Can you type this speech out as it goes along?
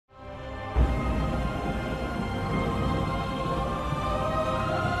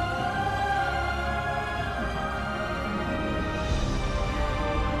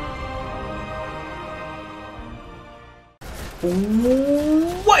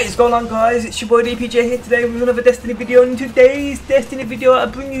What is going on, guys? It's your boy DPJ here today with another Destiny video. In today's Destiny video I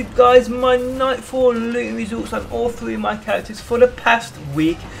bring you guys my Nightfall looting results on all three of my characters for the past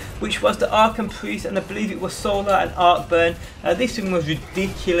week, which was the Archon Priest and I believe it was Solar and Arcburn. This one was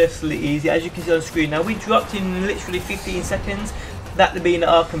ridiculously easy, as you can see on screen. Now we dropped in literally 15 seconds, that being the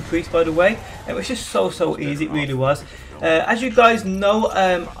Archon Priest, by the way. It was just so easy, it really was. As you guys know,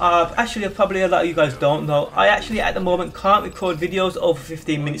 actually probably a lot of you guys don't know, I actually at the moment can't record videos over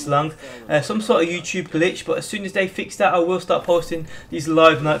 15 minutes long. Some sort of YouTube glitch, but as soon as they fix that I will start posting these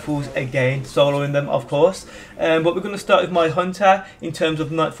live Nightfalls again, soloing them of course. But we're going to start with my Hunter in terms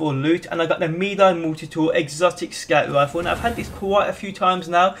of Nightfall loot, and I got the Medine Multi-Tool Exotic Scout Rifle, and I've had this quite a few times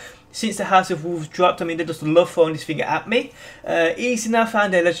now. Since the House of Wolves dropped, I mean, they just love throwing this thing at me. Easy now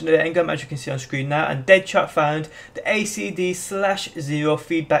found a legendary engram, as you can see on screen now, and Deadshot found the ACD/0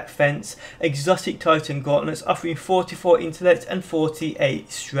 feedback fence exotic Titan gauntlets, offering 44 intellect and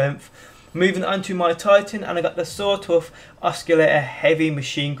 48 strength. Moving on to my Titan, and I got the Sawtooth Oscillator heavy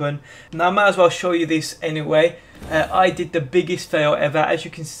machine gun. Now I might as well show you this anyway. I did the biggest fail ever, as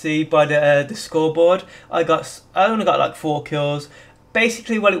you can see by the scoreboard. I only got like 4 kills.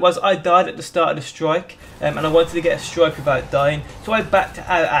 Basically what it was, I died at the start of the strike, and I wanted to get a strike without dying, so I backed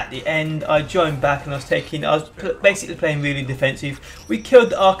out at the end. I joined back and I was basically playing really defensive. We killed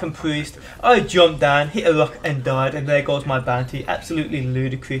the Archon Priest, I jumped down, hit a rock and died, and there goes my bounty. Absolutely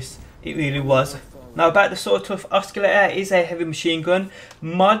ludicrous, it really was. Now about the Sawtooth Oscillator, is a heavy machine gun.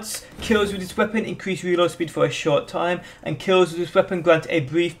 Mods: kills with this weapon increase reload speed for a short time, and kills with this weapon grant a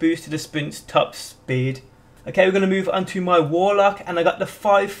brief boost to the sprint's top speed. Okay, we're going to move on to my Warlock, and I got the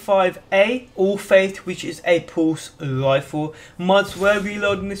 55A All Faith, which is a pulse rifle. Mods were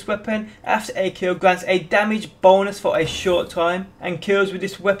reloading this weapon. After a kill, grants a damage bonus for a short time, and kills with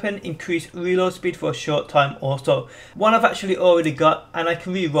this weapon increase reload speed for a short time also. One I've actually already got, and I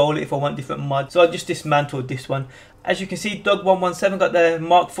can re-roll it if I want different mods, so I just dismantled this one. As you can see, Dog117 got the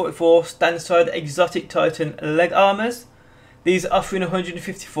Mark 44 Standside Exotic Titan leg armors. These are offering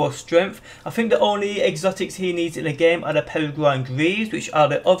 154 strength. I think the only exotics he needs in the game are the Peregrine Greaves, which are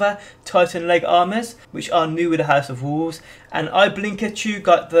the other Titan leg armors, which are new with the House of Wolves. And I Blinkachu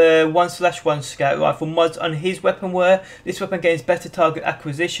got the 1/1 Scout Rifle. Mods on his weapon were: this weapon gains better target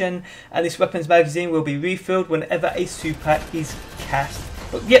acquisition, and this weapon's magazine will be refilled whenever a super is cast.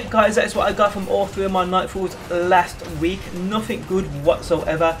 But yep guys, that's what I got from all three of my Nightfalls last week. Nothing good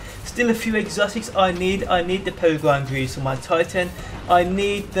whatsoever. Still a few exotics I need. I need the Peregrine Greaves for my Titan. I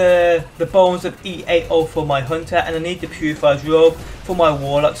need the Bones of E80 for my Hunter. And I need the Purifier's Robe for my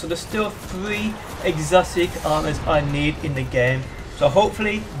Warlock. So there's still 3 exotic armors I need in the game. So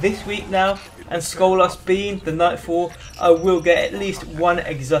hopefully this week now, and Skolas being the Nightfall, I will get at least 1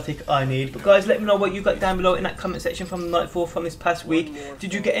 exotic I need. But guys, let me know what you got down below in that comment section from the Nightfall from this past week.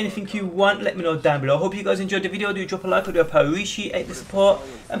 Did you get anything you want? Let me know down below. Hope you guys enjoyed the video. Do drop a like, I do appreciate the support,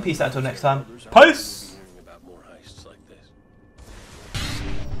 and peace out until next time. Peace!